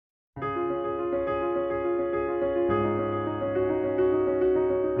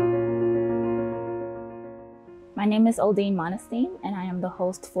My name is Oldine Monestein, and I am the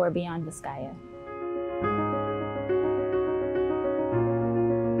host for Beyond Vizcaya.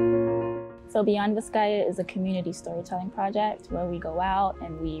 So Beyond Vizcaya is a community storytelling project where we go out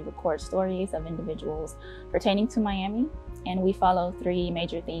and we record stories of individuals pertaining to Miami, and we follow three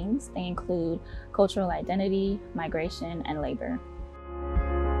major themes. They include cultural identity, migration, and labor.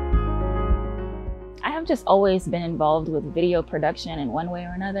 I have just always been involved with video production in one way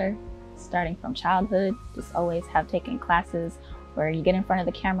or another. Starting from childhood, just always have taken classes where you get in front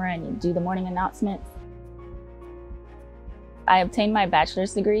of the camera and you do the morning announcements. I obtained my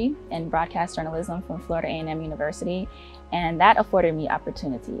bachelor's degree in broadcast journalism from Florida A&M University, and that afforded me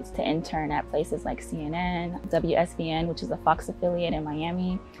opportunities to intern at places like CNN, WSVN, which is a Fox affiliate in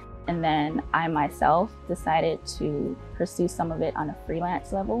Miami, and then I myself decided to pursue some of it on a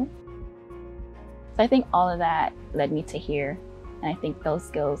freelance level. So I think all of that led me to here. And I think those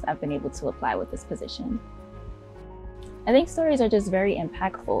skills I've been able to apply with this position. I think stories are just very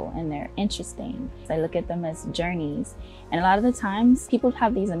impactful and they're interesting. I look at them as journeys. And a lot of the times people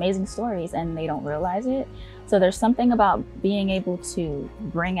have these amazing stories and they don't realize it. So there's something about being able to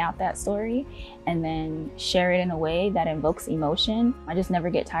bring out that story and then share it in a way that invokes emotion. I just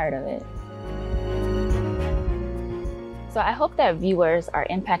never get tired of it. So I hope that viewers are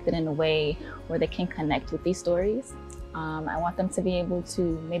impacted in a way where they can connect with these stories. I want them to be able to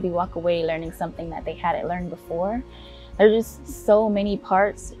maybe walk away learning something that they hadn't learned before. There are just so many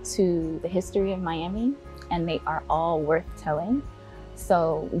parts to the history of Miami, and they are all worth telling.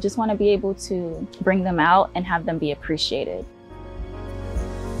 So we just want to be able to bring them out and have them be appreciated.